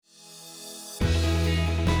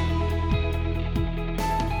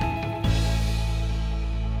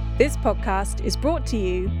This podcast is brought to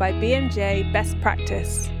you by BMJ Best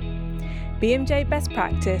Practice. BMJ Best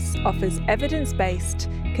Practice offers evidence-based,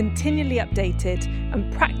 continually updated,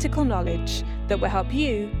 and practical knowledge that will help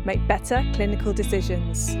you make better clinical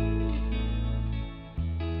decisions.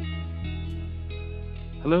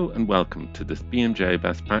 Hello and welcome to this BMJ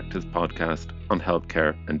Best Practice podcast on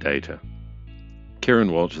healthcare and data.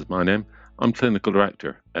 Kieran Walsh is my name. I'm Clinical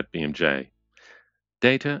Director at BMJ.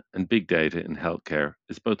 Data and big data in healthcare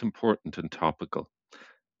is both important and topical.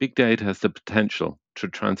 Big data has the potential to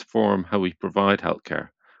transform how we provide healthcare,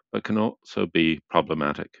 but can also be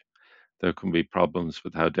problematic. There can be problems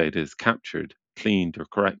with how data is captured, cleaned, or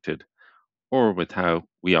corrected, or with how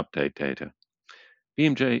we update data.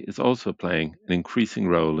 BMJ is also playing an increasing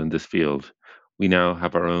role in this field. We now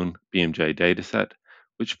have our own BMJ dataset,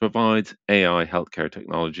 which provides AI healthcare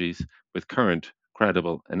technologies with current,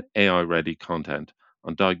 credible, and AI ready content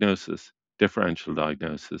on diagnosis, differential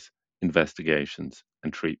diagnosis, investigations,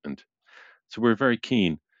 and treatment. So we're very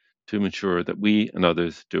keen to ensure that we and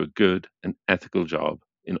others do a good and ethical job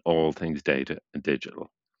in all things data and digital.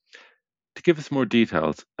 To give us more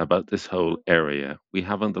details about this whole area, we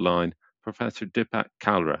have on the line Professor Deepak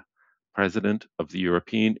Kalra, President of the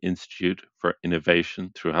European Institute for Innovation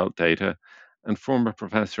Through Health Data and former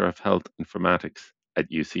Professor of Health Informatics at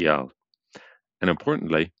UCL. And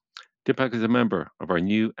importantly, Deepak is a member of our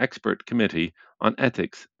new expert committee on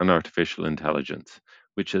ethics and artificial intelligence,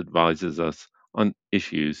 which advises us on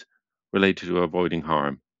issues related to avoiding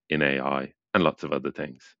harm in AI and lots of other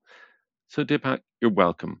things. So, Deepak, you're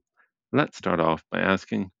welcome. Let's start off by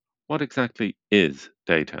asking, what exactly is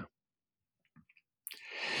data?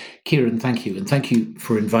 Kieran, thank you. And thank you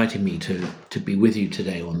for inviting me to be with you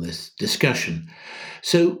today on this discussion.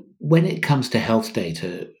 So when it comes to health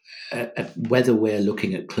data, whether we're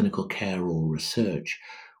looking at clinical care or research,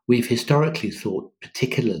 we've historically thought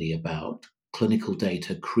particularly about clinical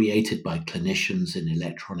data created by clinicians in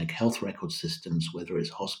electronic health record systems, whether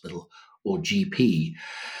it's hospital or GP.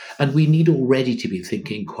 And we need already to be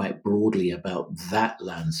thinking quite broadly about that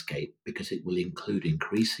landscape because it will include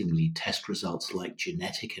increasingly test results like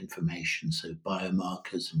genetic information, so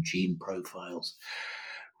biomarkers and gene profiles.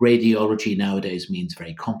 Radiology nowadays means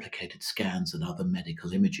very complicated scans and other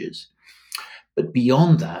medical images. But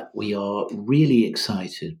beyond that, we are really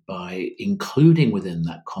excited by including within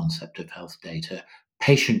that concept of health data,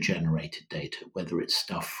 patient-generated data, whether it's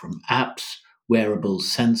stuff from apps, wearables,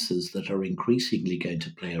 sensors that are increasingly going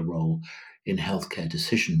to play a role in healthcare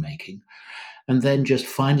decision-making. And then just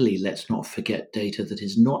finally, let's not forget data that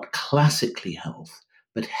is not classically health,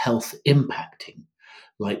 but health impacting,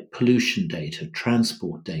 like pollution data,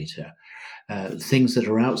 transport data, things that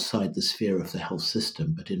are outside the sphere of the health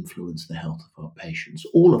system but influence the health of our patients.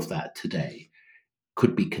 All of that today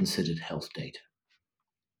could be considered health data.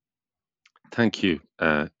 Thank you,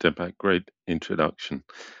 Deepak. Great introduction.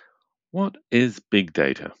 What is big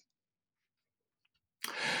data?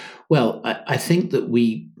 Well, I think that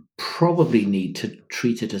we probably need to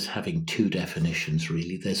treat it as having two definitions,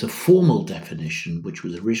 really. There's a formal definition, which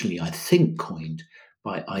was originally, I think, coined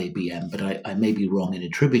by IBM, but I may be wrong in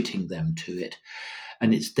attributing them to it.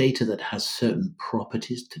 And it's data that has certain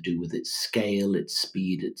properties to do with its scale, its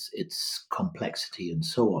speed, its complexity, and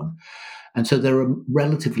so on. And so there are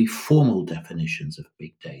relatively formal definitions of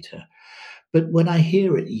big data. But when I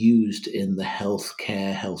hear it used in the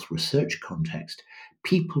healthcare, health research context,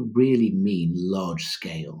 people really mean large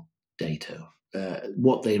scale data.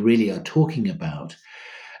 What they really are talking about,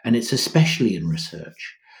 and it's especially in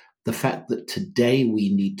research, the fact that today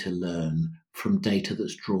we need to learn from data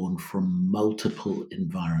that's drawn from multiple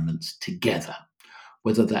environments together,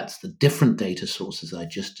 whether that's the different data sources I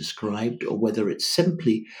just described, or whether it's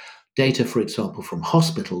simply data, for example, from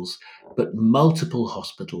hospitals, but multiple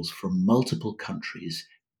hospitals from multiple countries.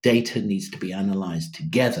 Data needs to be analyzed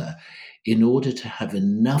together in order to have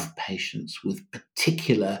enough patients with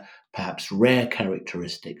particular, perhaps rare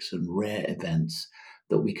characteristics and rare events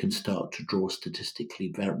that we can start to draw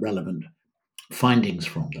statistically relevant findings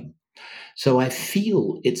from them. So I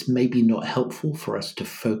feel it's maybe not helpful for us to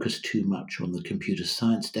focus too much on the computer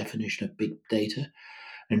science definition of big data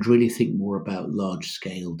and really think more about large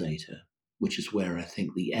scale data, which is where I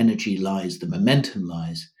think the energy lies, the momentum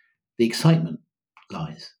lies, the excitement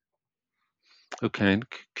lies. Okay, and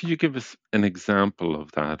could you give us an example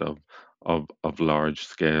of that, of large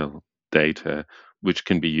scale data, which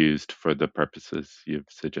can be used for the purposes you've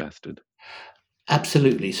suggested?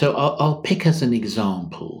 Absolutely. So I'll pick as an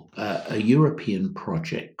example a European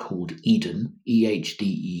project called EHDEN,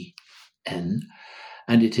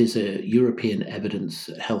 And it is a European Evidence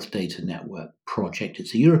Health Data Network project.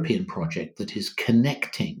 It's a European project that is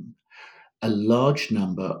connecting a large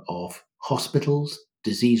number of hospitals,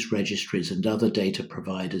 disease registries, and other data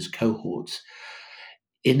providers cohorts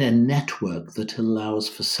in a network that allows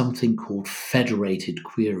for something called federated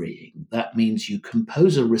querying. That means you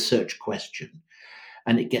compose a research question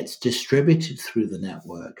and it gets distributed through the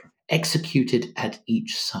network, executed at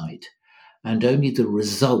each site, and only the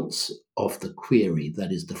results of the query,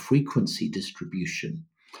 that is the frequency distribution,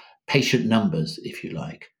 patient numbers, if you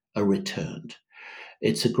like, are returned.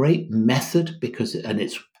 It's a great method and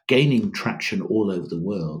it's gaining traction all over the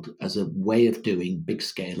world as a way of doing big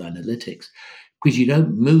scale analytics, because you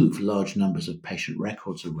don't move large numbers of patient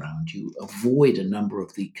records around. You avoid a number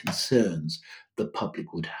of the concerns the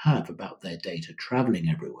public would have about their data traveling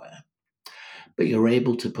everywhere. But you're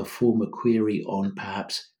able to perform a query on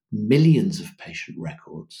perhaps millions of patient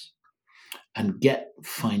records and get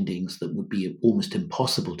findings that would be almost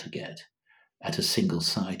impossible to get at a single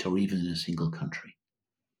site or even in a single country.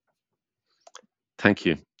 Thank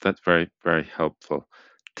you. That's very, very helpful.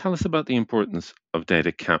 Tell us about the importance of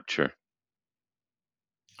data capture.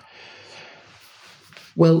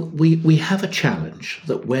 Well, we have a challenge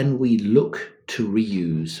that when we look to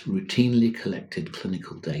reuse routinely collected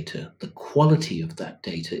clinical data, the quality of that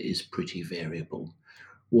data is pretty variable.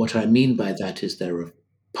 What I mean by that is there are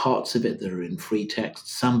parts of it that are in free text,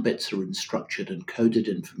 some bits are in structured and coded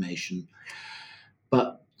information,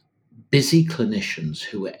 but busy clinicians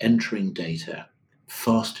who are entering data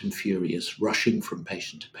fast and furious, rushing from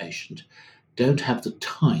patient to patient, don't have the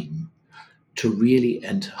time to really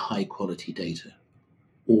enter high quality data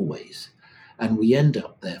always. And we end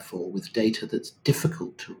up, therefore, with data that's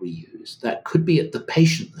difficult to reuse. That could be at the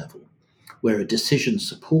patient level, where a decision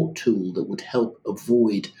support tool that would help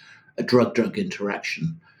avoid a drug-drug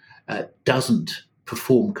interaction doesn't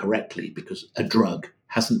perform correctly because a drug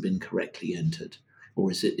hasn't been correctly entered,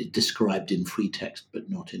 or is it described in free text but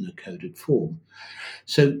not in a coded form.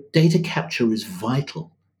 So data capture is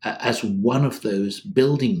vital as one of those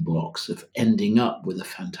building blocks of ending up with a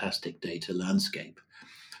fantastic data landscape.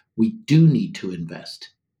 We do need to invest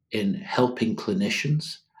in helping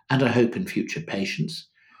clinicians, and I hope in future patients,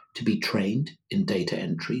 to be trained in data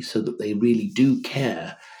entry so that they really do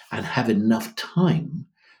care and have enough time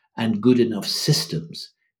and good enough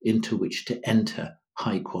systems into which to enter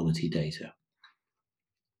high quality data.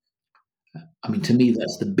 I mean, to me,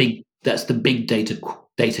 that's the big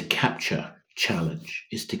data capture challenge,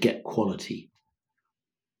 is to get quality.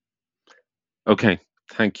 Okay,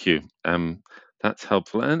 thank you. That's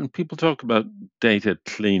helpful. And people talk about data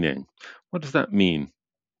cleaning. What does that mean?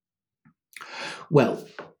 Well,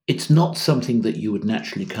 it's not something that you would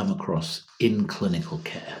naturally come across in clinical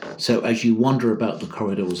care. So as you wander about the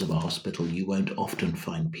corridors of a hospital, you won't often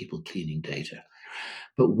find people cleaning data.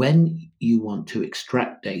 But when you want to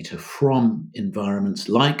extract data from environments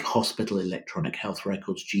like hospital electronic health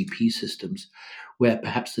records, GP systems, where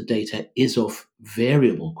perhaps the data is of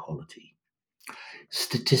variable quality,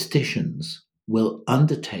 statisticians will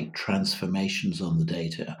undertake transformations on the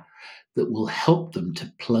data that will help them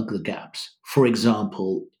to plug the gaps. For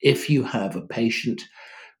example, if you have a patient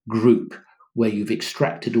group where you've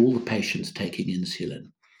extracted all the patients taking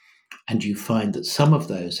insulin, and you find that some of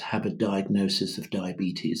those have a diagnosis of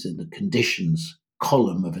diabetes in the conditions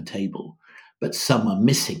column of a table, but some are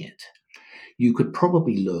missing it, you could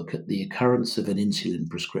probably look at the occurrence of an insulin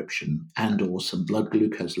prescription and or some blood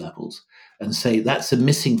glucose levels and say that's a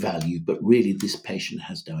missing value, but really this patient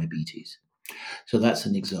has diabetes. So that's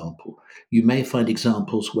an example. You may find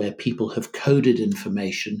examples where people have coded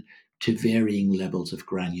information to varying levels of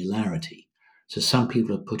granularity. So some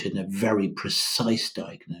people have put in a very precise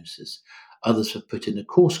diagnosis. Others have put in a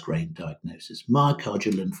coarse-grained diagnosis,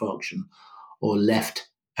 myocardial infarction or left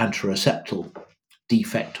anteroseptal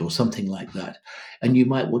defect or something like that. And you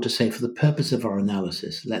might want to say, for the purpose of our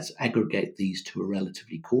analysis, let's aggregate these to a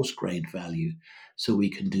relatively coarse-grained value so we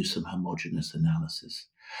can do some homogeneous analysis.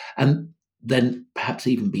 And then perhaps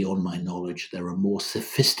even beyond my knowledge, there are more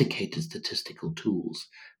sophisticated statistical tools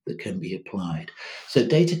that can be applied. So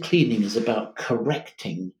data cleaning is about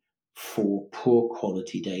correcting for poor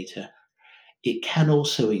quality data. It can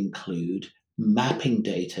also include mapping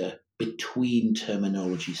data between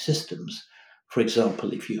terminology systems. For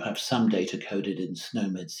example, if you have some data coded in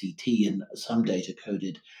SNOMED CT and some data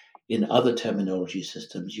coded in other terminology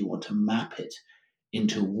systems, you want to map it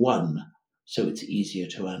into one so it's easier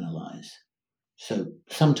to analyze. So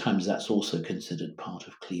sometimes that's also considered part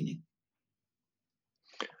of cleaning.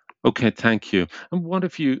 Okay, thank you. And what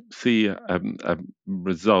if you see a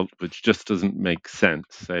result which just doesn't make sense?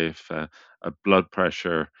 Say if a blood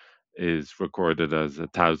pressure is recorded as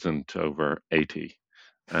 1,000/80.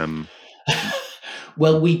 Um,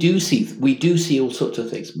 Well, we do see all sorts of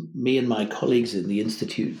things. Me and my colleagues in the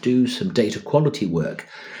institute do some data quality work,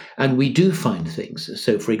 and we do find things.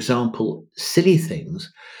 So, for example, silly things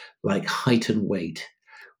like height and weight,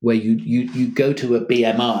 where you go to a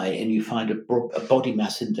BMI and you find a body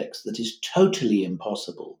mass index that is totally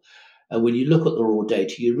impossible. When you look at the raw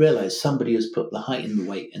data, you realize somebody has put the height and the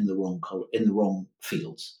weight in the in the wrong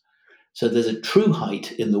fields. So there's a true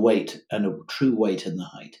height in the weight and a true weight in the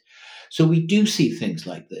height. So we do see things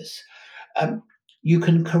like this. Um, you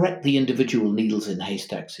can correct the individual needles in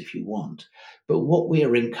haystacks if you want, but what we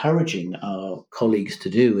are encouraging our colleagues to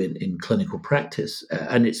do in clinical practice,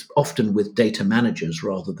 and it's often with data managers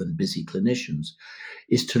rather than busy clinicians,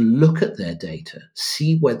 is to look at their data,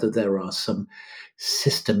 see whether there are some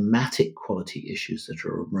systematic quality issues that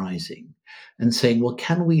are arising, and saying, well,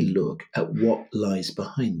 can we look at what lies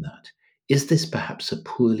behind that? Is this perhaps a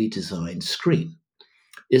poorly designed screen?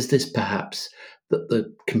 Is this perhaps that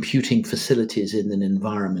the computing facilities in an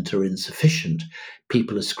environment are insufficient?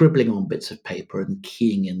 People are scribbling on bits of paper and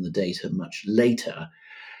keying in the data much later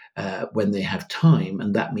when they have time,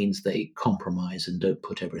 and that means they compromise and don't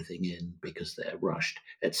put everything in because they're rushed,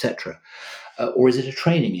 etc. Or is it a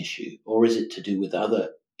training issue, or is it to do with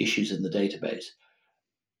other issues in the database?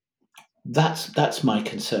 That's my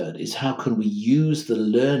concern: is how can we use the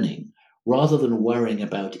learning rather than worrying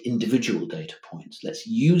about individual data points? Let's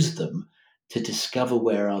use them to discover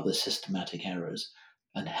where are the systematic errors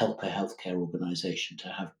and help a healthcare organization to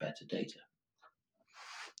have better data.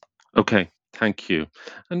 okay, thank you.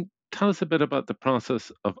 And tell us a bit about the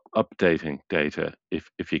process of updating data,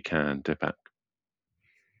 if you can, Deepak.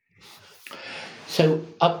 So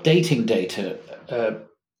updating data,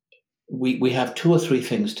 we have two or three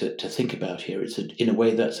things to think about here. In a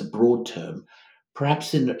way that's a broad term.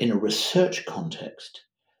 Perhaps in a research context,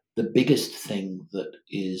 the biggest thing that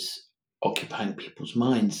is occupying people's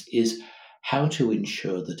minds is how to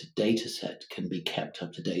ensure that a data set can be kept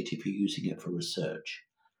up to date if you're using it for research.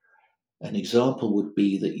 An example would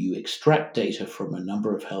be that you extract data from a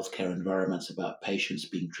number of healthcare environments about patients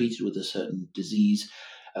being treated with a certain disease,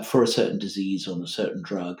 for a certain disease on a certain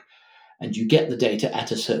drug, and you get the data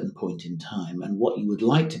at a certain point in time. And what you would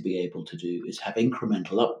like to be able to do is have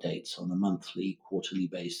incremental updates on a monthly, quarterly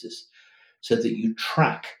basis so that you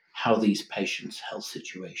track how these patients' health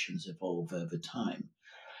situations evolve over time.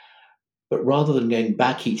 But rather than going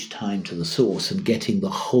back each time to the source and getting the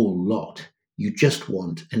whole lot, you just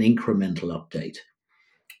want an incremental update.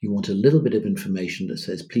 You want a little bit of information that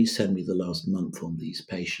says, please send me the last month on these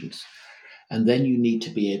patients. And then you need to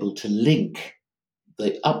be able to link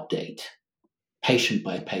the update patient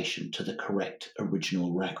by patient to the correct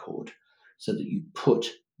original record so that you put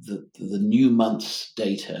the new month's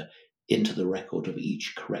data into the record of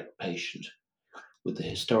each correct patient with the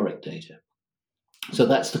historic data. So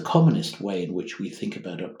that's the commonest way in which we think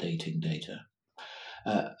about updating data.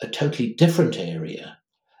 A totally different area,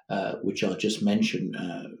 which I'll just mention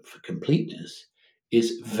for completeness,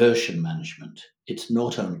 is version management. It's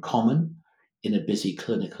not uncommon in a busy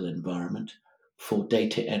clinical environment for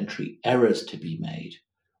data entry errors to be made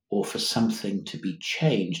or for something to be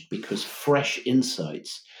changed because fresh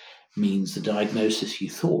insights means the diagnosis you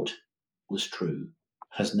thought was true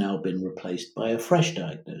has now been replaced by a fresh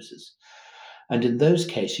diagnosis. And in those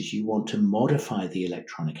cases, you want to modify the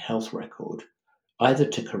electronic health record either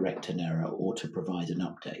to correct an error or to provide an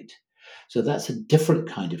update. So that's a different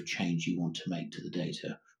kind of change you want to make to the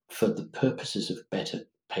data for the purposes of better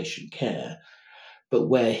patient care. But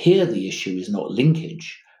where here the issue is not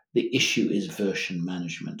linkage, the issue is version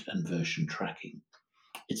management and version tracking.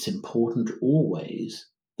 It's important always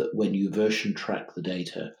that when you version track the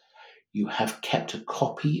data, you have kept a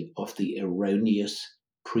copy of the erroneous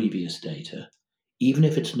previous data, even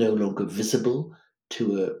if it's no longer visible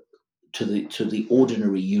to the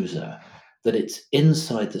ordinary user, that it's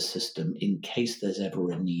inside the system in case there's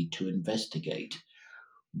ever a need to investigate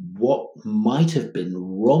what might have been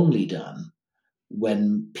wrongly done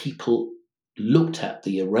when people looked at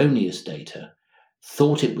the erroneous data,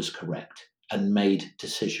 thought it was correct, and made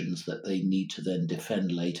decisions that they need to then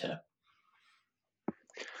defend later.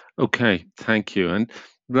 Okay, thank you. And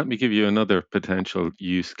let me give you another potential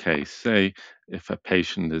use case. Say if a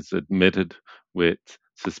patient is admitted with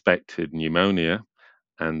suspected pneumonia,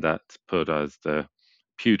 and that's put as the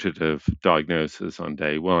putative diagnosis on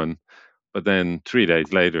day one, but then 3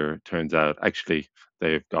 days later, it turns out actually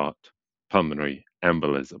they've got pulmonary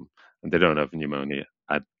embolism and they don't have pneumonia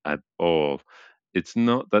at all. It's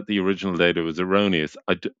not that the original data was erroneous.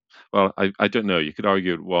 I don't know. You could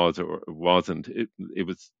argue it was or it wasn't. It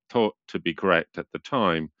was thought to be correct at the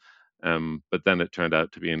time, but then it turned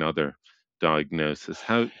out to be another diagnosis.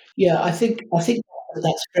 How? Yeah, I think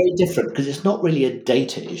that's very different because it's not really a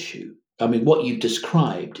data issue. I mean, what you've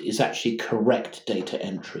described is actually correct data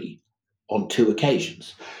entry on two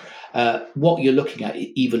occasions. What you're looking at is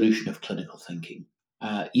evolution of clinical thinking,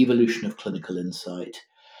 evolution of clinical insight,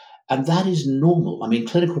 and that is normal. I mean,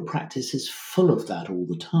 clinical practice is full of that all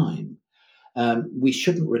the time. We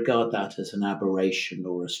shouldn't regard that as an aberration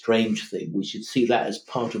or a strange thing. We should see that as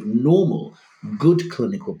part of normal, good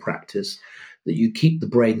clinical practice, that you keep the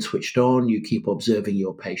brain switched on, you keep observing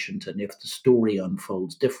your patient, and if the story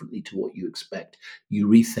unfolds differently to what you expect, you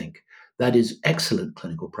rethink. That is excellent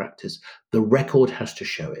clinical practice. The record has to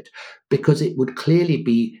show it because it would clearly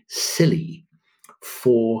be silly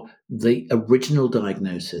for the original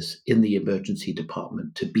diagnosis in the emergency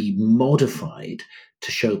department to be modified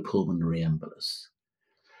to show pulmonary embolus,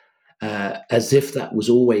 as if that was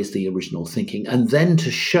always the original thinking, and then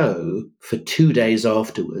to show for 2 days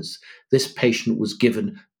afterwards this patient was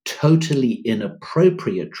given totally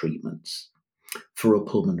inappropriate treatments for a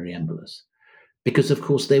pulmonary embolus, because of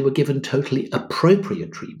course they were given totally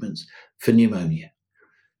appropriate treatments for pneumonia.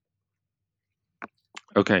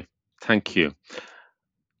 Okay, thank you.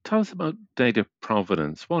 Tell us about data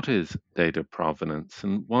provenance. What is data provenance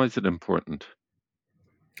and why is it important?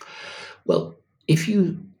 Well, if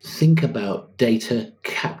you think about data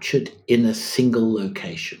captured in a single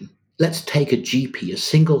location, let's take a GP, a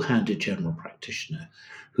single handed general practitioner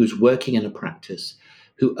who's working in a practice,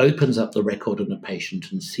 who opens up the record on a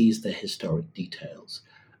patient and sees their historic details.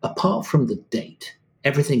 Apart from the date,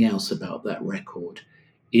 everything else about that record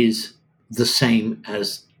is the same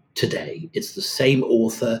as today. It's the same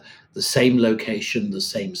author, the same location, the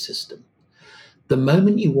same system. The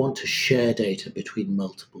moment you want to share data between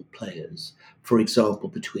multiple players, for example,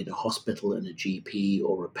 between a hospital and a GP,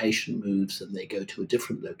 or a patient moves and they go to a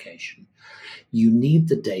different location, you need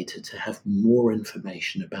the data to have more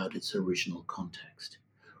information about its original context.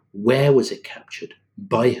 Where was it captured?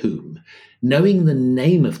 By whom? Knowing the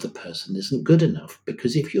name of the person isn't good enough,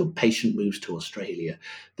 because if your patient moves to Australia,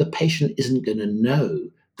 the patient isn't going to know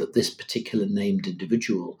that this particular named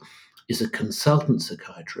individual is a consultant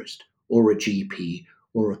psychiatrist or a GP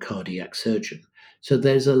or a cardiac surgeon. So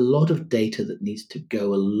there's a lot of data that needs to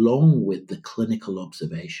go along with the clinical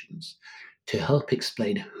observations to help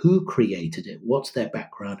explain who created it, what's their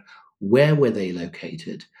background, where were they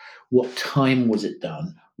located, what time was it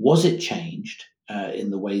done, was it changed in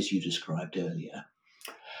the ways you described earlier.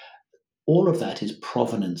 All of that is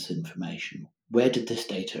provenance information. Where did this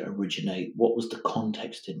data originate? What was the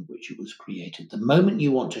context in which it was created? The moment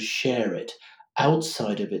you want to share it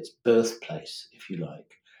outside of its birthplace, if you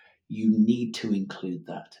like, you need to include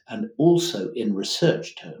that. And also in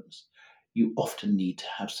research terms, you often need to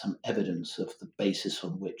have some evidence of the basis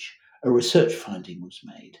on which a research finding was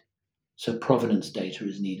made. So provenance data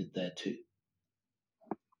is needed there too.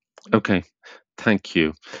 Okay, thank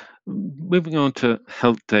you. Moving on to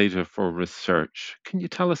health data for research, can you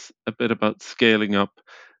tell us a bit about scaling up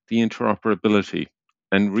the interoperability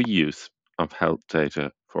and reuse of health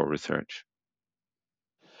data for research?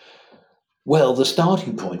 Well, the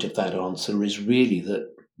starting point of that answer is really that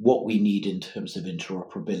what we need in terms of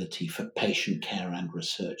interoperability for patient care and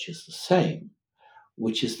research is the same,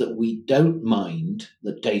 which is that we don't mind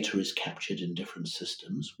that data is captured in different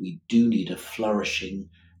systems. We do need a flourishing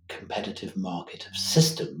competitive market of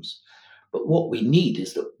systems. But what we need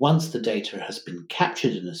is that once the data has been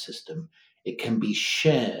captured in a system, it can be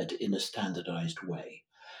shared in a standardized way.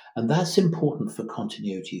 And that's important for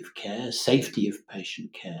continuity of care, safety of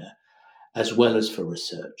patient care, as well as for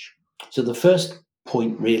research. So the first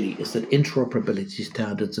point really is that interoperability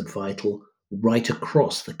standards are vital right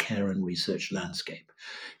across the care and research landscape.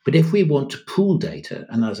 But if we want to pool data,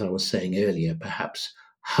 and as I was saying earlier, perhaps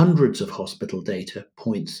hundreds of hospital data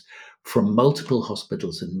points from multiple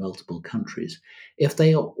hospitals in multiple countries, if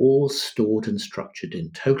they are all stored and structured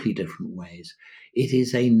in totally different ways, it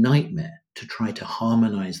is a nightmare to try to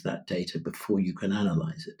harmonize that data before you can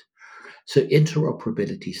analyze it. So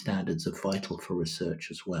interoperability standards are vital for research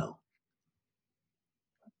as well.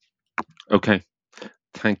 Okay,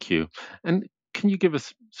 thank you. And can you give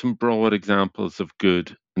us some broad examples of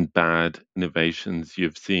good and bad innovations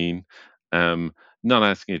you've seen? Not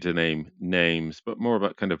asking you to name names, but more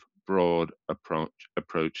about kind of broad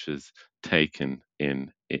approaches taken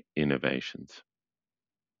in innovations.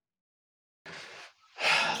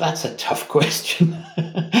 That's a tough question.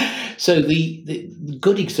 So the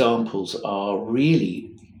good examples are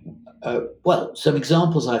really, some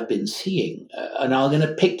examples I've been seeing, and I'm going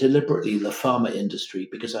to pick deliberately the pharma industry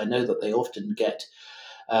because I know that they often get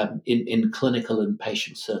in clinical and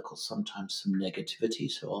patient circles sometimes some negativity.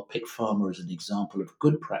 So I'll pick pharma as an example of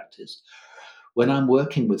good practice. When I'm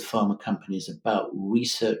working with pharma companies about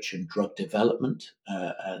research and drug development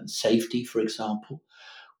and safety, for example,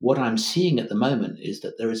 what I'm seeing at the moment is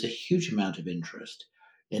that there is a huge amount of interest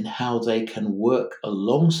in how they can work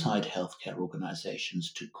alongside healthcare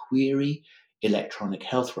organizations to query electronic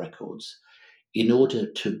health records in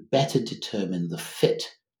order to better determine the fit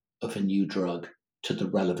of a new drug to the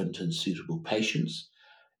relevant and suitable patients,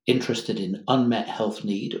 interested in unmet health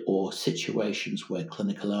need or situations where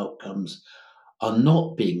clinical outcomes are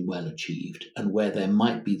not being well achieved and where there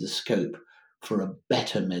might be the scope for a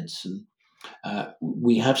better medicine.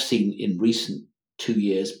 We have seen in recent 2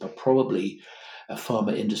 years, but probably a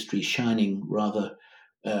pharma industry shining rather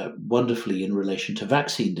wonderfully in relation to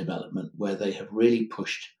vaccine development, where they have really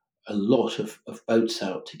pushed a lot of boats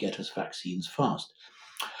out to get us vaccines fast.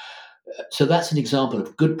 So that's an example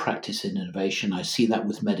of good practice in innovation. I see that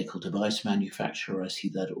with medical device manufacture. I see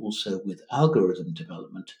that also with algorithm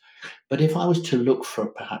development. But if I was to look for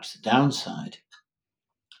perhaps the downside,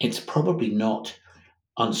 it's probably not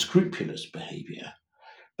unscrupulous behavior.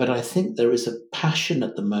 But I think there is a passion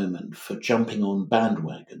at the moment for jumping on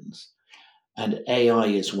bandwagons. And AI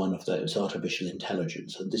is one of those, artificial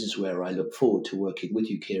intelligence. And this is where I look forward to working with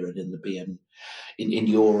you, Kieran, in the in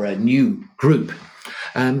your new group.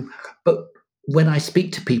 But when I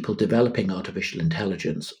speak to people developing artificial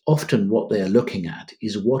intelligence, often what they are looking at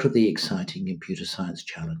is what are the exciting computer science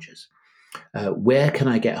challenges? Where can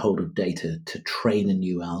I get hold of data to train a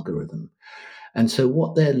new algorithm? And so,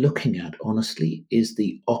 what they're looking at, honestly, is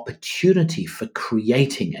the opportunity for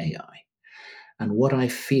creating AI. And what I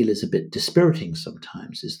feel is a bit dispiriting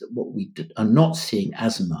sometimes is that what we are not seeing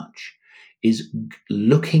as much is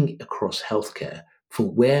looking across healthcare for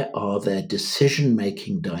where are there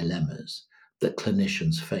decision-making dilemmas that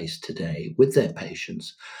clinicians face today with their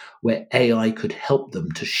patients, where AI could help them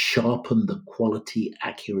to sharpen the quality,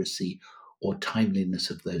 accuracy, or timeliness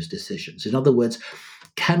of those decisions. In other words,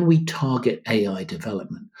 can we target AI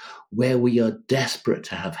development where we are desperate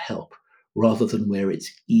to have help rather than where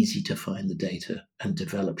it's easy to find the data and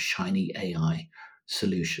develop shiny AI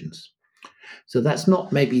solutions? So that's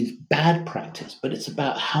not maybe bad practice, but it's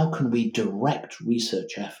about how can we direct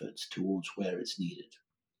research efforts towards where it's needed.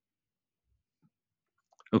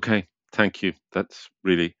 Okay, thank you. That's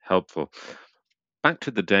really helpful. Back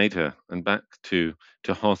to the data and back to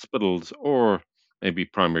hospitals or maybe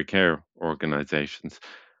primary care organizations.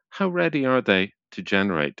 How ready are they to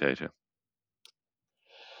generate data?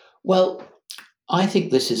 Well, I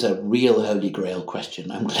think this is a real holy grail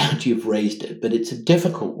question. I'm glad you've raised it, but it's a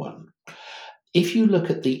difficult one. If you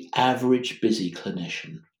look at the average busy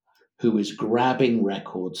clinician who is grabbing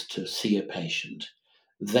records to see a patient,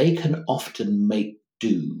 they can often make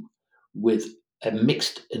do with a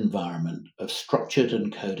mixed environment of structured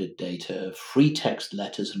and coded data, free text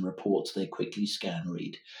letters and reports they quickly scan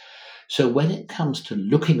read. So when it comes to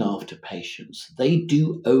looking after patients, they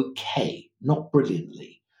do okay, not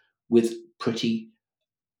brilliantly, with pretty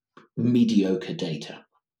mediocre data.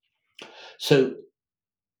 So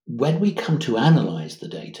when we come to analyze the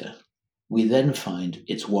data, we then find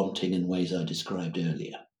it's wanting in ways I described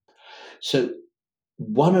earlier. So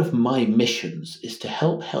one of my missions is to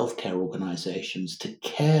help healthcare organizations to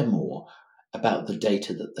care more about the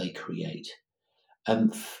data that they create.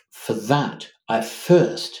 And for that, I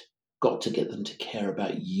first got to get them to care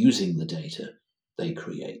about using the data they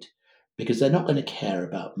create, because they're not going to care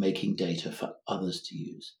about making data for others to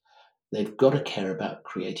use. They've got to care about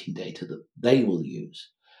creating data that they will use.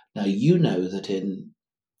 Now, you know that in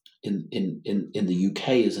the UK,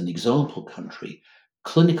 as an example country,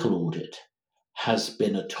 clinical audit has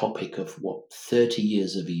been a topic of 30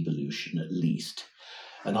 years of evolution at least.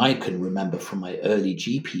 And I can remember from my early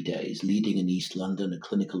GP days leading in East London a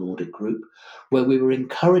clinical audit group where we were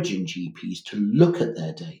encouraging GPs to look at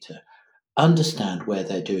their data, understand where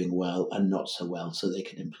they're doing well and not so well so they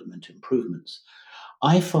can implement improvements.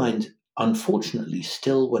 I find, unfortunately,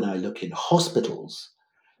 still when I look in hospitals,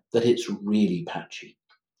 that it's really patchy.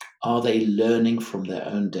 Are they learning from their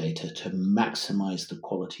own data to maximize the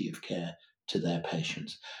quality of care to their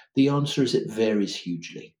patients? The answer is it varies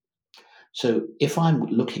hugely. So if I'm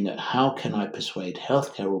looking at how can I persuade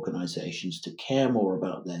healthcare organizations to care more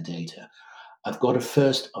about their data, I've got to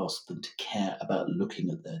first ask them to care about looking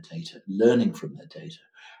at their data, learning from their data,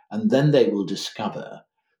 and then they will discover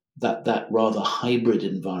that rather hybrid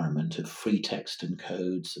environment of free text and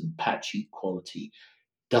codes and patchy quality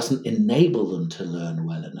doesn't enable them to learn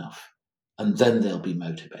well enough, and then they'll be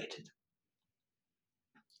motivated.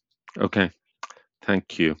 Okay,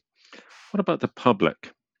 thank you. What about the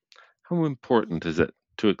public? How important is it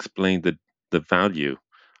to explain the value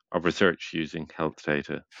of research using health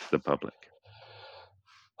data to the public?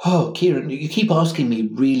 Oh, Kieran, you keep asking me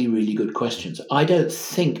really, really good questions. I don't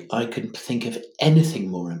think I can think of anything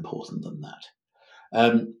more important than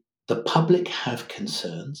that. The public have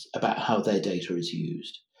concerns about how their data is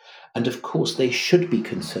used. And of course, they should be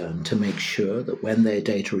concerned to make sure that when their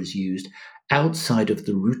data is used outside of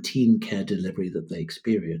the routine care delivery that they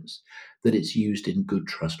experience, that it's used in good,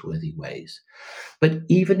 trustworthy ways. But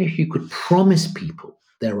even if you could promise people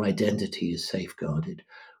their identity is safeguarded,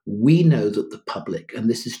 we know that the public, and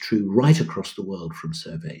this is true right across the world from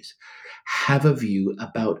surveys, have a view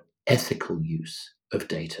about ethical use of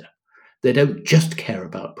data. They don't just care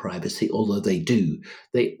about privacy, although they do.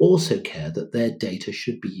 They also care that their data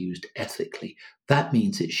should be used ethically. That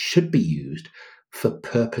means it should be used for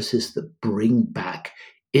purposes that bring back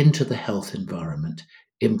into the health environment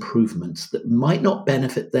improvements that might not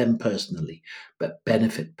benefit them personally, but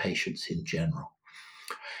benefit patients in general.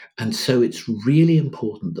 And so it's really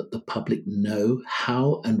important that the public know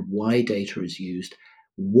how and why data is used,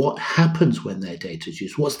 what happens when their data is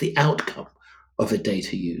used, what's the outcome of a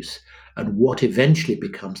data use, and what eventually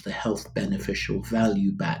becomes the health beneficial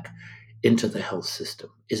value back into the health system.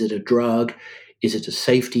 Is it a drug? Is it a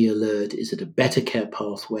safety alert? Is it a better care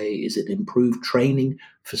pathway? Is it improved training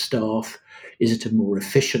for staff? Is it a more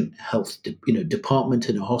efficient health department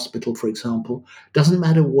in a hospital, for example? Doesn't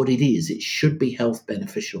matter what it is, it should be health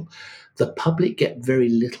beneficial. The public get very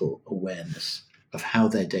little awareness of how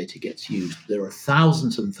their data gets used. There are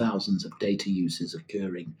thousands and thousands of data uses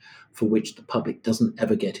occurring for which the public doesn't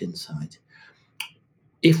ever get insight.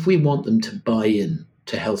 If we want them to buy in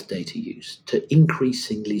to health data use, to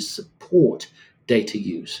increasingly support data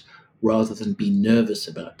use rather than be nervous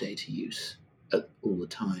about data use all the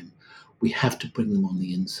time, we have to bring them on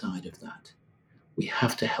the inside of that. We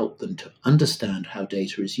have to help them to understand how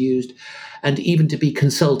data is used and even to be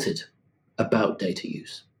consulted about data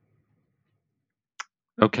use.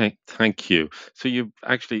 Okay, thank you. So you've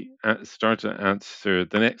actually started to answer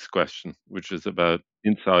the next question, which is about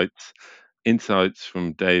insights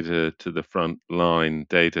from data to the front line,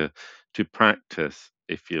 data to practice,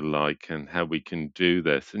 if you like, and how we can do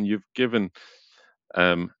this. And you've given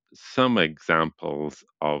some examples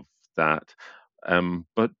of that,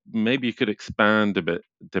 but maybe you could expand a bit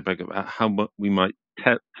about how we might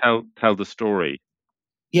tell the story.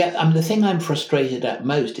 Yeah, the thing I'm frustrated at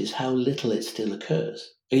most is how little it still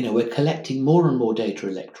occurs. We're collecting more and more data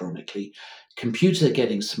electronically. Computers are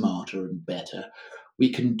getting smarter and better. We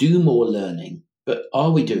can do more learning, but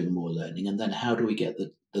are we doing more learning? And then how do we get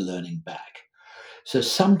the learning back? So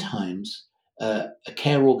sometimes a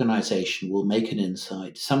care organization will make an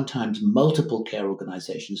insight. Sometimes multiple care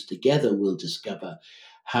organizations together will discover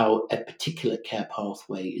how a particular care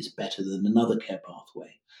pathway is better than another care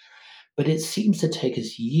pathway. But it seems to take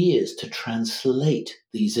us years to translate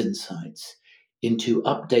these insights into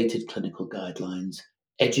updated clinical guidelines,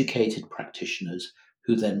 educated practitioners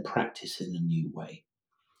who then practice in a new way.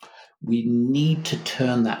 We need to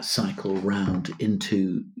turn that cycle round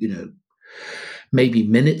into, maybe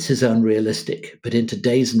minutes is unrealistic, but into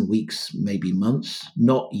days and weeks, maybe months,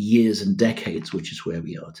 not years and decades, which is where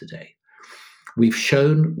we are today. We've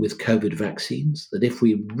shown with COVID vaccines that if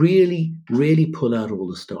we really, really pull out all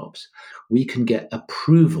the stops, we can get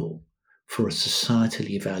approval for a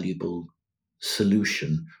societally valuable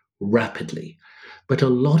solution rapidly. But a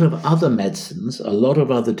lot of other medicines, a lot of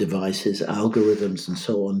other devices, algorithms, and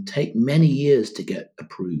so on take many years to get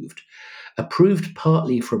approved. Approved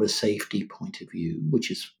partly from a safety point of view, which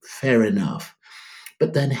is fair enough.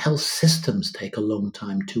 But then health systems take a long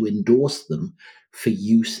time to endorse them for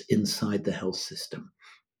use inside the health system.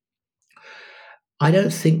 I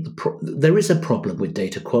don't think there is a problem with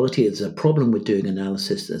data quality. There's a problem with doing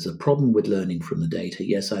analysis. There's a problem with learning from the data.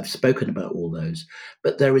 Yes, I've spoken about all those.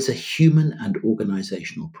 But there is a human and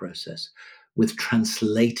organizational process with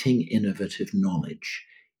translating innovative knowledge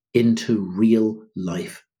into real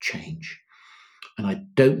life change. And I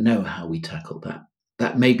don't know how we tackle that.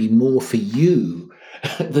 That may be more for you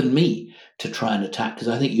than me to try and attack, because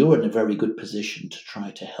I think you're in a very good position to try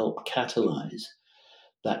to help catalyze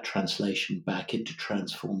that translation back into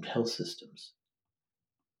transformed health systems.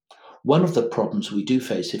 One of the problems we do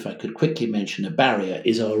face, if I could quickly mention a barrier,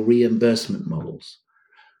 is our reimbursement models.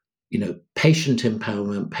 Patient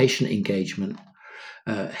empowerment, patient engagement.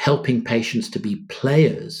 helping patients to be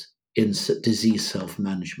players in disease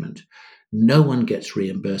self-management. No one gets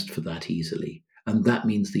reimbursed for that easily. And that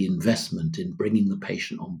means the investment in bringing the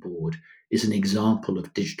patient on board is an example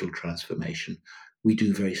of digital transformation we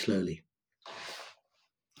do very slowly.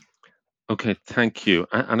 Okay, thank you.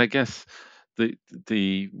 And I guess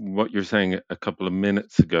the what you're saying a couple of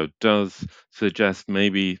minutes ago does suggest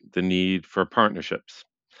maybe the need for partnerships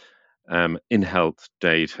in health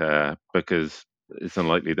data, because it's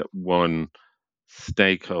unlikely that one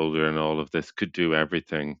stakeholder in all of this could do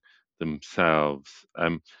everything themselves.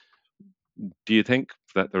 Do you think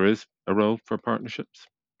that there is a role for partnerships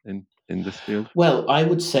in this field? Well, I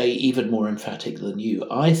would say even more emphatic than you.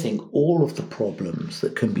 I think all of the problems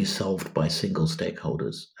that can be solved by single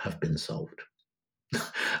stakeholders have been solved.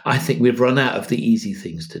 I think we've run out of the easy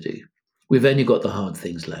things to do. We've only got the hard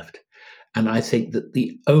things left. And I think that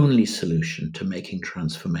the only solution to making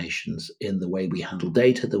transformations in the way we handle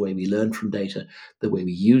data, the way we learn from data, the way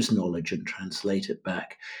we use knowledge and translate it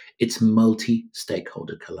back, it's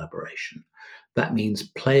multi-stakeholder collaboration. That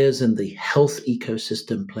means players in the health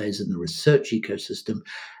ecosystem, players in the research ecosystem,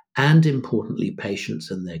 and importantly, patients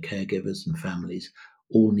and their caregivers and families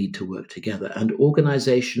all need to work together. And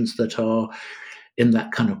organizations that are in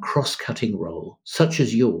that kind of cross-cutting role, such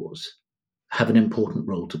as yours, have an important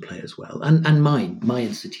role to play as well, and my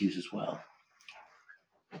institute as well.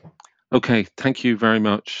 Okay, thank you very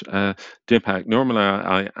much, Deepak. Normally,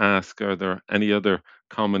 I ask, are there any other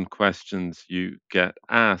common questions you get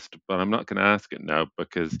asked? But I'm not going to ask it now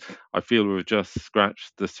because I feel we've just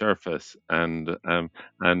scratched the surface, and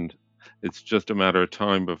it's just a matter of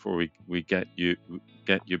time before we get you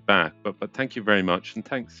back. But thank you very much, and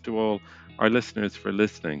thanks to all our listeners for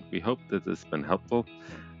listening. We hope that this has been helpful,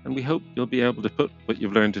 and we hope you'll be able to put what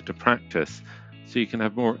you've learned into practice, so you can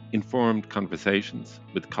have more informed conversations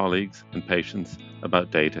with colleagues and patients about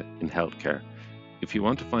data in healthcare. If you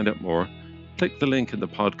want to find out more, click the link in the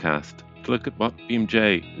podcast to look at what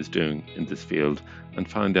BMJ is doing in this field and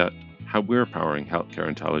find out how we're powering healthcare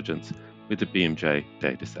intelligence with the BMJ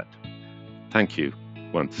dataset. Thank you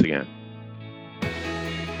once again.